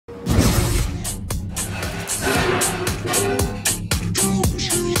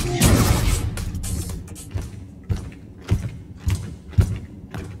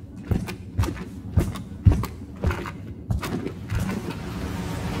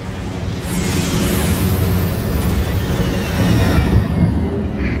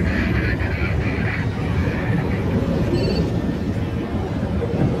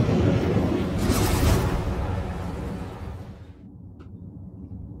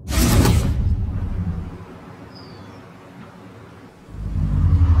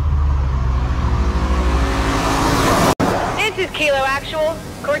Actual.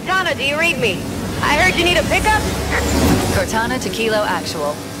 Cortana, do you read me? I heard you need a pickup? Cortana to Kilo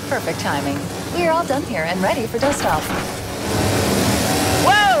Actual. Perfect timing. We're all done here and ready for dust-off.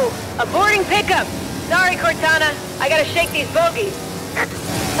 Whoa! A boarding pickup! Sorry, Cortana. I gotta shake these bogies.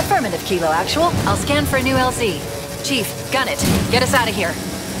 Affirmative, Kilo Actual. I'll scan for a new LZ. Chief, gun it. Get us out of here.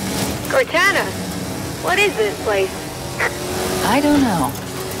 Cortana, what is this place? I don't know.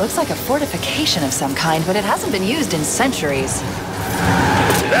 Looks like a fortification of some kind, but it hasn't been used in centuries.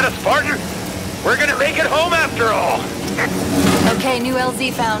 Is that us, partner? We're gonna make it home after all! Okay, new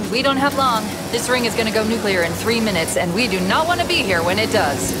LZ found. We don't have long. This ring is gonna go nuclear in 3 minutes, and we do not want to be here when it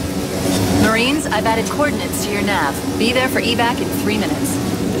does. Marines, I've added coordinates to your nav. Be there for evac in 3 minutes.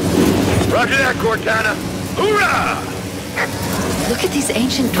 Roger that, Cortana! Hoorah! Look at these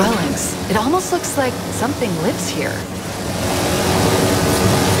ancient dwellings. It almost looks like something lives here.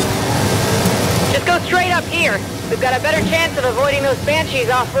 Just go straight up here. We've got a better chance of avoiding those banshees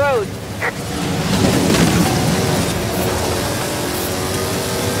off-road.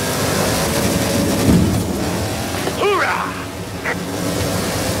 Hoorah!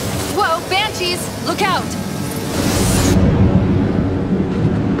 Whoa, banshees! Look out!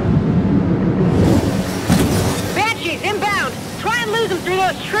 Banshees, inbound! Try and lose them through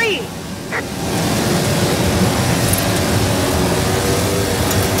those trees!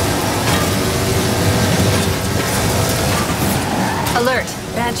 Alert!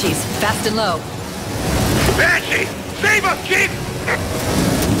 Banshees, fast and low. Banshee! Save us, Chief!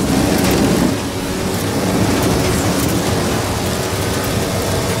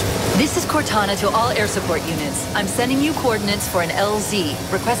 This is Cortana to all air support units. I'm sending you coordinates for an LZ,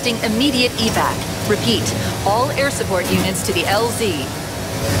 requesting immediate evac. Repeat, all air support units to the LZ.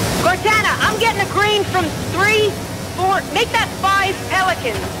 Cortana, I'm getting a green from 3, 4, make that 5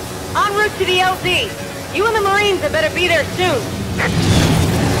 Pelicans. En route to the LZ. You and the Marines had better be there soon.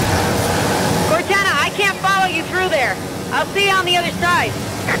 Cortana, I can't follow you through there. I'll see you on the other side.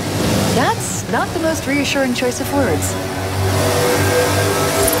 That's not the most reassuring choice of words.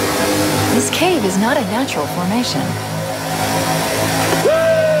 This cave is not a natural formation.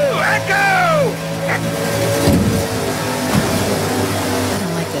 Woo! Echo! I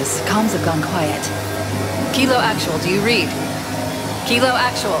don't like this. Comms have gone quiet. Kilo Actual, do you read? Kilo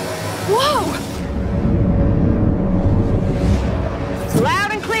Actual. Whoa!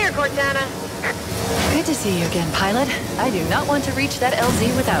 Loud and clear, Cortana. Good to see you again, pilot. I do not want to reach that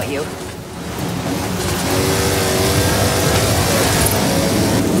LZ without you.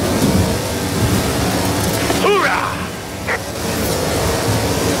 Hoorah!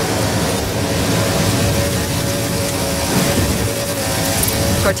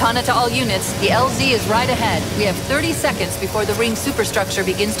 Cortana to all units, the LZ is right ahead. We have 30 seconds before the ring superstructure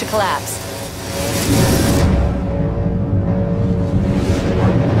begins to collapse.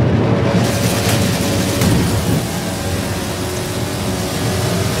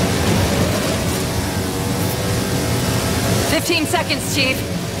 Seconds, Chief.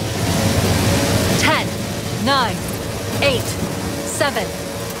 10, 9, 8, 7,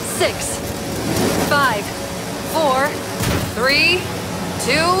 6, 5, 4, 3,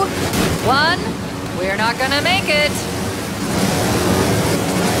 2, 1. We're not gonna make it.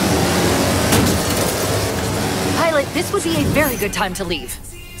 Pilot, this would be a very good time to leave.